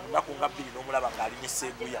Kamiliyoni nnaku nga 2 n'omulaba ng'ali ne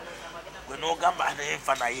Seguya gwe n'ogamba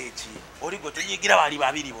nenfa naye eki oli gwe tunyigira bali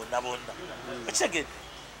babiri bonna bonna ekitegere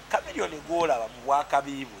Kamiliyoni gw'olaba mu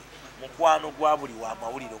bwakabiibwe mukwano gwa buli wa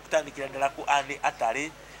mawulire okutandikira ddala ku andi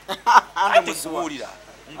atale ate kuwulira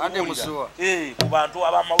ku bantu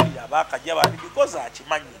abamawulire abakajja bali because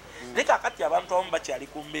akimanyi naye kakati abantu abamu bakyali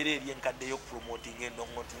ku mbeera eri enkadde y'okupromotinga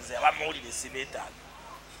endongo nti nze abamawulire sibeetaaga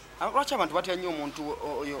lwaki abantu batya nnyo omuntu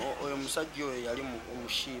oyo musajja oyo yali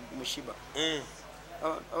mushiba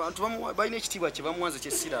abantu balina ekitiibwa kye bamuwaze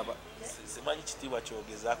kye siraba simanyi kitiibwa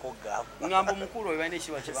kyogezaako gamba ngamba omukulu oyo balina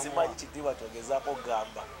ekitiibwa kye bamuwaze simanyi kitiibwa kyogezaako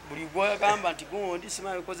gamba buli gwagamba nti gundi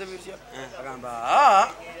simanyi bikoze bitya agamba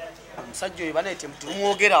omusajja oyo baleete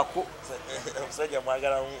tumwogerako omusajja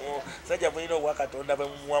mwagala musajja mulina obwakatonda bwe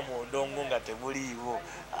mumuwa mu ndongo nga tebuliiwo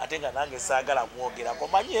ate nga nange saagala mwogerako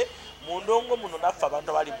manye mu ndongo muno naffe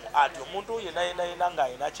abantu bali mu ati omuntu yenayena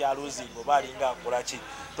ng'alina kyaluzinga oba alinga akolaki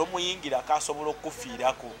tomuyingirako asobola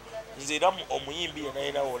okukufiirako nze era omuyimbi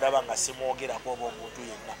yenayena olaba nga simwogerako oba omuntu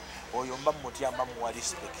yenna oyo mba mumutyamba muwa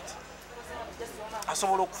respect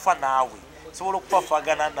asobola okufa naawe asobola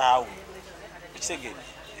okufafagana naawe ekitegere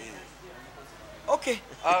okay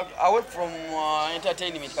away from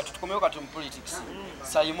entertainment kati tukomeo kati mu politics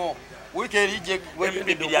Simo weekend ije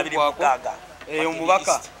gwebindokwaga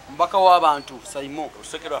omubaka w'abantu Simo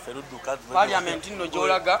osekero aferudduka parliament nno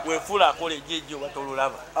gyolaga wefula akola ejjejo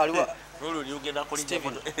batolulaba aliwa nolo lyogenda kulinja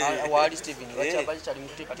wali Steven wakyabali kyali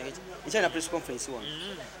muteekateeka ekyali na press conference wano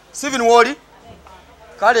Steven woli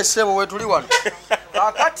kale sebo wetuli wano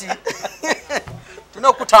kakati tuna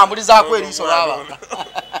okutambulizaako eriiso laba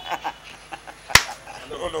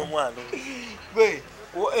ono mwana gwe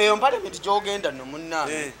eyo parliament gyogenda nno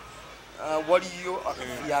munnange waliyo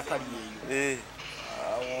yakali eyo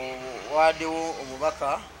wadewo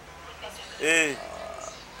omubaka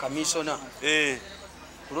kamisona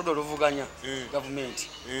kulodo oluvuganya gavumenti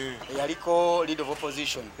yaliko lead of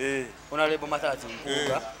opposition honorable Mathazi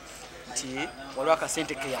Mpuuga nti waliwo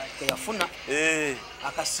akasente ke yafuna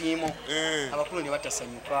akasiimo abakulu ne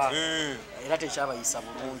batasanyuka era tekyabayisa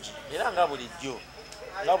bulungi era nga bulijjo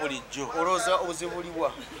olowooza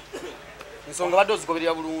obuzibulibwa ensonga badde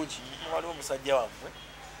ozigoberera bulungi waliwo omusajja wammwe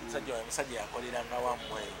omusajja yakoleranga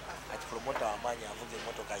wammwe kati promota wamaanyi avuga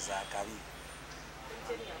emmotoka za kabi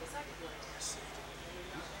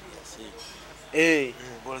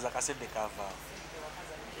ngoloza kasente kavaamu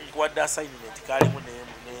nkuwadde assignment kalimu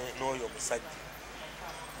n'oyo omusajja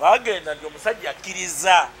bagenda nti omusajja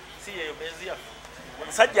akkiriza si yeyo menzi yaffe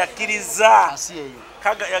omusajja akkiriza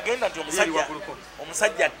yagenda nti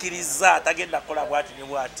omusajja akkiriza atagenda kukola bwati ne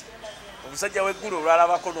bwati omusajja w'eggulu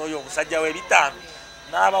olwalabako n'oyo omusajja w'ebitaano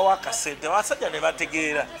n'abawa akasente abasajja ne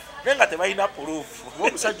bategeera naye nga tebalina puruufu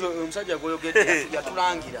omusajja gweyogedde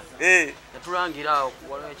yatulangira awo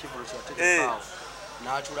waliwo ekivulo kyeyategekaawo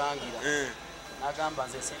n'atulangira n'agamba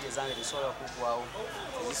nze esente zange tesobola kuggwawo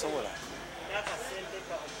tezisobola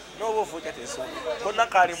n'oba ofuuka tesobola konna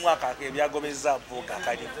kalimu akako ebyagobeza mpuuga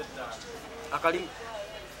akalimu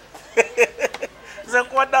nze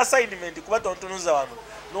nkuwadde assignment kuba tontunuza wano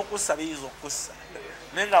n'okussa biyiza okussa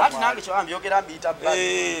ati nange kyobaa mbyogera mbiyita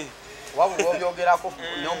bbali wabula obyogerako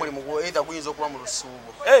n'omulimu gwo either guyinza okuba mu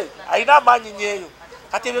lusuubo alina amaanyi nyeeyo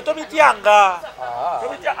kati ebyo tobityanga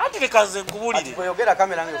anti leka nze nkubulire oyogera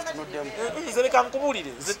kamera nga efutunuddemu nze leka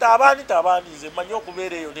nkubulire nze tabaani nze mmanyi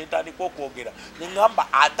okubeera eyo nentandika okwogera neŋŋamba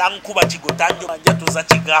atankuba kigo tanjanja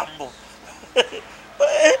kigambo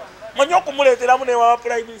manyi okumuleeteramu newawa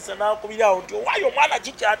prime minister n'akubirawo nti owaayo omwana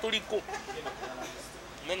kikyatuliko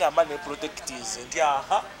neŋŋamba ne protectis nti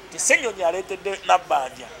aha tisenyonyi aleetedde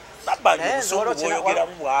nabbanja obusungu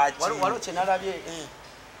bwoyogeramu bwaki waliwo kyenalabye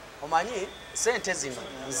omanyi sente zino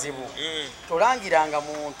nzibu tolangiranga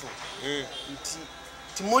muntu nti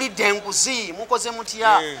timulidde enguzi mukoze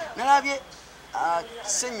mutya nalabye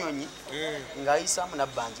Senyonyi ng'ayisaamu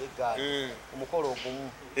nabbanja eggaali omukolo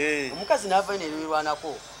ogumu omukazi n'ava ine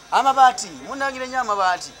ebirwanako amabaati munangira nnyo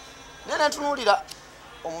amabaati naye nentunuulira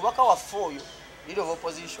omubaka waffe oyo leader of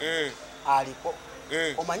opposition aliko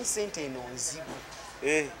omanyi sente eno nzibu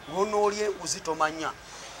lwonoolya enguzi tomanya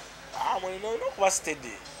okuba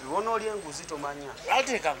steady lwonoolya enguzi tomanya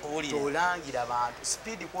ateeka nkuwulire tolangira bantu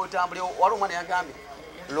speed kwotambule wali omwana yagambye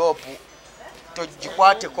lopu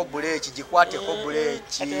togikwateko buleeki gikwateko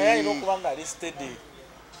buleeki ayina okuba nga ali steady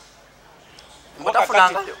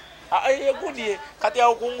mbatafunangayo yegundye kati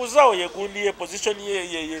awo kunguzawo yegundye position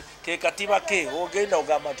ye ke katiba ke ogenda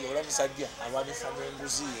ogamba nti ola musajja abanisa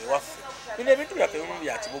n'enguzi ewaffe bino ebintu byaffe bimu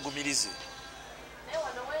bya kibugumirize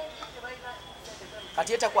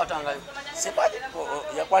kati yetakwatangayo simanyi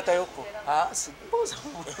yakwatayoko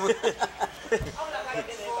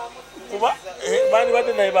kuba baani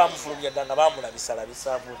badde naye bamufulumya dda nga bamulabisa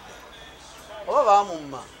budde oba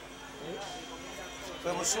bamumma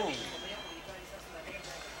bwe busungu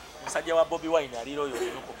omusajja wa Bobi Wine aliira oyo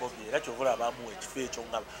oluko Bobi era kyovula bamuwa ekifo ekyo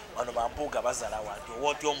nga wano bampuuga bazala wanti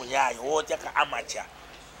owootya omuyaayo owootya ka amaca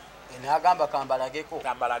n'agamba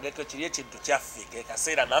kambalageko kiri ekintu kyaffe ke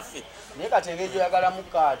kaseera naffe naye kati engeri gyoyagalamu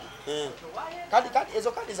kaadi kadi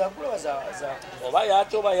ezo kaadi zakula oba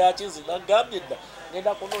yaki oba yaki zinagambye dda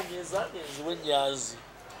ngenda kunoonyeza nziwe nyanzi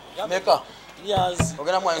meka nyanzi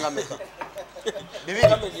ogenda muwayo nga meka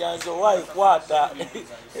bibiri nyanzi owaayikwata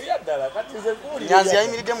eryaddala kati nze nyanzi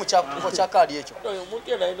yayimiridde mu kyakubo kya kaadi ekyo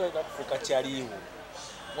omuntu yena ayina olina kufuuka kyaliiwo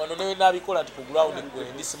wano naye nabikola nti ku ground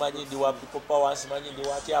gwendi simanyi ndi wa people power simanyi ndi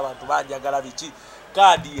wati abantu banjagala biki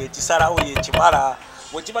kaadi yekisalawo yekimala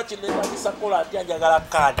bwekiba kinetagisa kola nti anjagala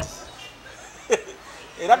kaadi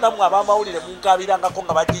era nammwe abamawulire munkabirangako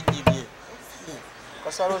nga baginyimye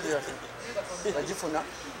kasalozi yaffe agifuna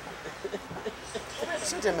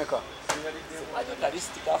sente meka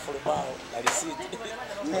kalisiti kafulumaawo kalisiti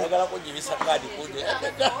ayagala kunyimisa kaadi kunye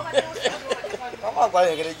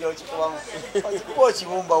akwalengere gyokikubamu okikuba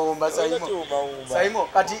okibumbawumba Simo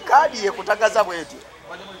kati kaadi yekutagaza bwetyo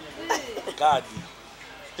kaadi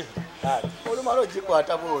olumala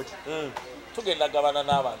ogikwata bwoti tugenda gabana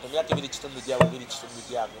n'abantu myaka 2.5 gyabwe 2.5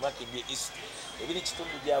 gyange Makindye East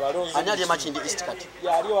 2.5 gyabalonzi ani ali Makindye East kati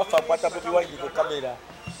yali wafa akwata Bobi Wine ku kamera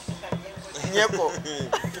nyeko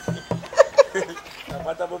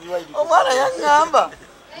akwata Bobi Wine omwana yaŋŋamba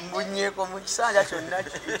mbunyeko mu kisanja kyonna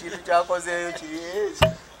ekintu kyakozeeyo kiri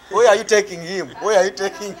where are you taking him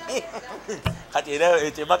kati era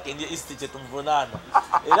ekye Makindye East kye tumuvunaana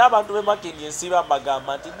era abantu be Makindye ensiba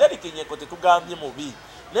mbagamba nti Derrick Nyeko tetugambye mubi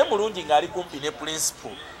naye mulungi ng'ali kumpi ne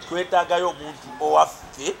principal twetaagayo omuntu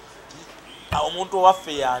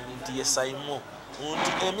owaffe yani nti ye Simo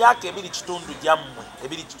nti emyaka 2.5 gyammwe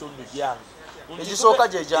 2.5 gyange egisooka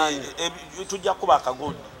gye gyange tujja kuba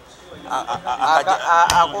akagondi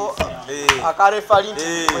akarefali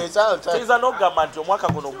kiyinza n'okugamba nti omwaka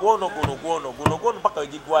guno gwono mpaka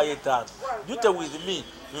wegigwayo 5 jute with me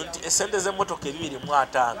nti esente z'emmotoka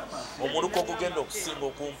 250 omuluka ogugenda okusinga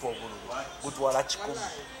okumpa obululu gutwala 100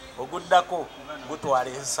 oguddako gutwala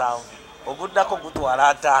 7 oguddako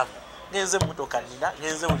gutwala 5 ngenze emmotoka nina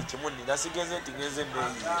ngenze buli kimu nina sigenze nti ngenze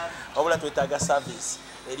neeyiye wabula twetaaga service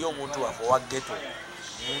eri omuntu waffe owa ghetto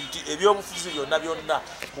nti ebyobufuzi byonna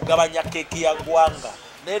kugabanya keeki ya ggwanga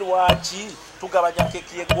ne lwaki tugabanya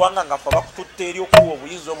keeki y'eggwanga nga ffe bakututte eri okuwa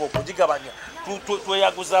obuyinza obwo okugigabanya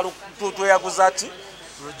tweyaguza ki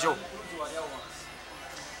lujo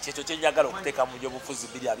kyekyo kyenjagala okuteeka mu byobufuzi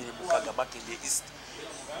 226 Makindye East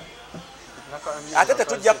ate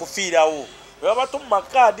tetujja kufiirawo weba tumma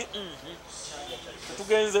kaadi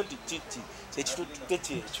tugenze nti kiki kyekitutte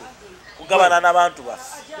kyekyo kugabana n'abantu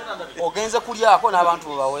baffe ogenze kulyako n'abantu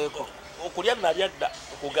bebaweeko okulya nabyadda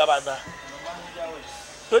okugabana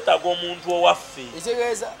twetaaga omuntu owaffe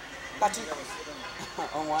ekitegeeza kati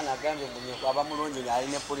omwana agambye munyeko aba mulungi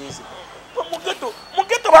ng'alina poliisi mu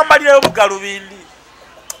ghetto bambalirayo bugalubindi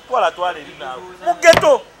twala eri naawe mu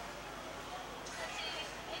ghetto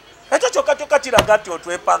ekyo kyokka kiraga nti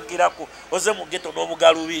otwepankirako oze mu ghetto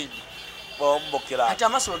n'obugalubindi bombokera ati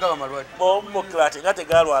amaaso wegaba malwadde bombokera ati nga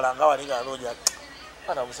tegalwala nga wali ng'anoonya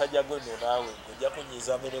ana musajja gwe nno naawe ojja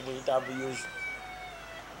kunyiiza mere mu interviews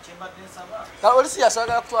Aleese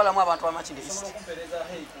yasagala kutwalamu abantu ba Makindye East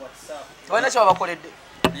tebalina kyo babakoledde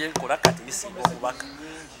byenkola kati bisinga omubaka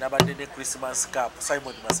nabadde ne Christmas Cup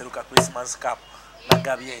Simon Maseruka Christmas Cup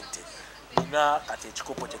nagabye ente nina kati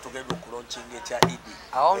ekikopo kyetugenda okulonkinga ekya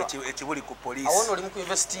idi ekibuli ku poliisi awo nno oli mu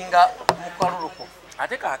kuinvestinga mu kaluluko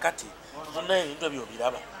ate kaakati munaye ebintu ebyo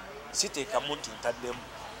biraba siteekamu nti ntaddemu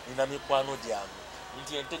nina mikwano gyange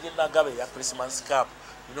nti ente gye nagaba eya Christmas Cup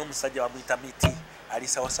nina omusajja bamuyita miti ali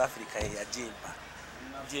South Africa yeyagimba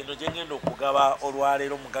nti eno gyengenda okugaba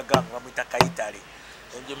olwaleero mugaganga bamuyita Kayitale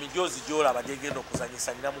enjo mijozi gyolaba gyengenda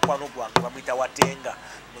okuzanyisa nina mukwano gwange bamuyita Watenga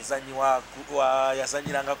muzanyi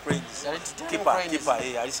yazanyiranga Cranes kipa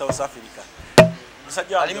ali South Africa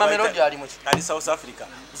ali South Africa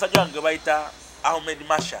musajja wange bayita Ahmed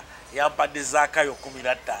Masha yampadde zaakayo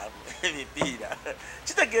 15 emipiira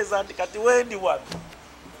kitegeeza nti kati wendi wano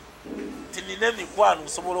tinina emikwano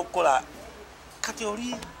nsobola okukola kati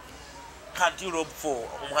oli kanti rob 4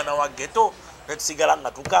 omwana wa ghetto netusigala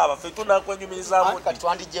nga tukaaba ffe tunakwenyumirizaamu kati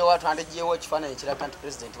twandijeewo ekifaananyi ekiraga nti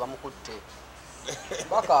president bamukutte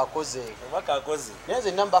baka akoze naye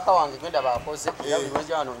nze nina mubaka wange genda baakoze era buli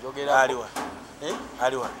lwenja wano njogera aliwa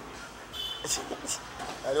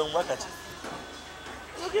omubaka ki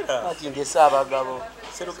Makindye Ssaabagabo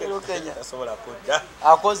Serukenya asobola kudda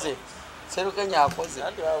akoze Serukenya akoze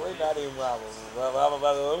anti bawe nalemu abo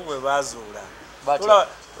bamwe bazuula Batya.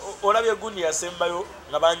 olabye gundi yasembayo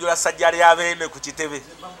nga banjula sajja lyabene ku kitebe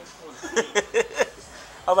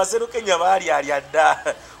abaserukenya baali alya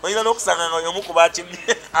dda olina n'okusanga nga omu ku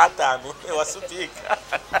bakimye 5 ewa supiika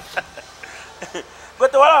gwe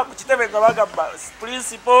tewalaba ku kitebe nga bagamba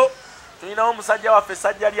principal tulinawo omusajja waffe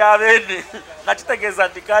sajja lyabene nga kitegeeza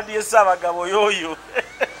nti kandi ye Ssaabagabo yoyo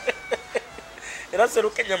era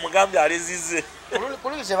Serukenya mugambye alezize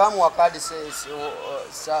kululi tebamuwa kaadi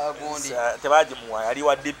gundi tebagimuwa yali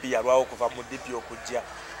wa DP yalwawo okuva mu DP okujja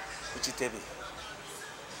ku kitebe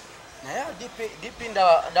naye DP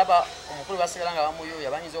ndaba omukulu basigala nga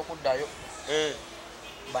bamuyuuya bayinza okuddayo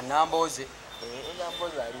bannambooze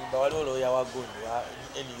enamboza alimba waliwo looya wa gundi wa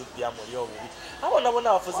NUP amuli obubi abona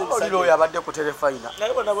abafuzi looya abadde ku terefayina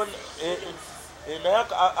naye naye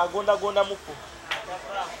agondagonda muku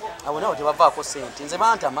abo nabo tebavaako sente nze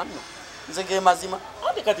bantama nno nze ge mazima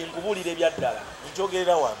ate kati nkubuulira ebyaddala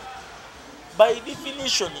nkyogerera wano by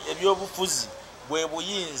definition ebyobufuzi bwe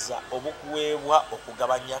buyinza obukuweebwa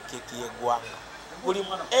okugabanya keeki y'eggwanga buli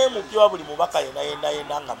MP buli mubaka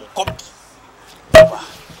yena nga mukopi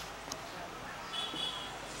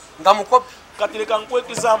nga mukopi kati leka nkuwa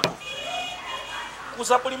example ku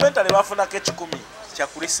supplementary bafunako 10 kya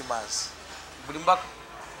Christmas buli mbaka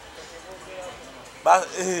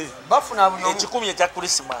bafuna buli 10 ekya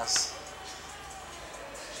Christmas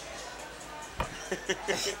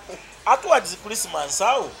towards Christmas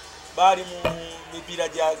awo bali mu mipiira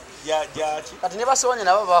gyaki kati ne basewanya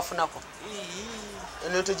nabo bafunako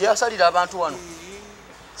eno tegyasalira abantu wano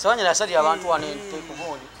sewanya nasalira abantu wano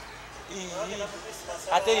entekubundi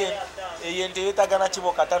ate eyente yetagana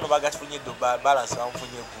kibo 5 bagafunye balance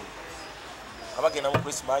bamufunye eggulu abagenda mu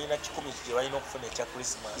Christmas alina 10 kye balina okufuna ekya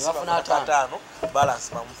Christmas bafuna 5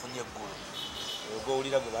 balance bamufunye eggulu ogwo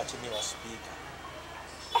owulira gwe bakimye wa speaker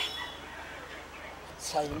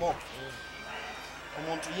Simo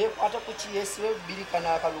omuntu yekwata ku kiyesiwe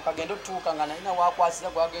birikana akaluka agenda otuuka nga nalina wakwasira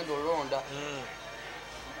gwagenda olonda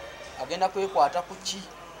agenda kwekwata ku ki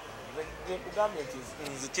kugambye nti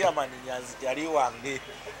nze chairman Nyanzi yali wange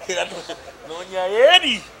era noonya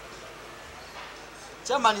eri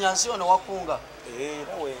chairman Nyanzi ono wakunga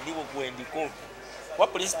nawe ndiwo kwendiko wa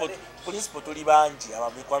principal tuli bangi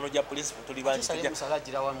abamikwano gya principal tuli bangi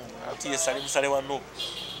ati yesali musale wa Nobu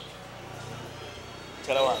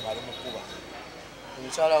chala wange ali mukuba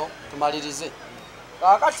omukyalawo tumalirize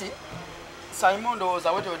kakati Simon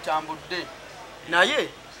ndowooza wete wetambudde naye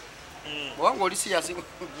bwanga oli siyasi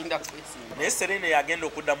ginda kwesimba naye Serene yagenda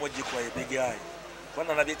okuddamu ogikuwa ebigayi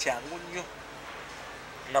kubona nabye kyangu nnyo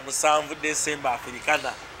nga 7 Desemba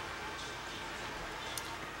Afrikana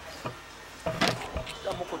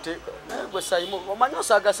tamukuteeka naye gwe Simon omanyi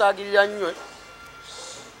osaagasagirira nnyo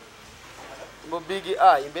mu big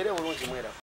eye mbeere bulungi mwera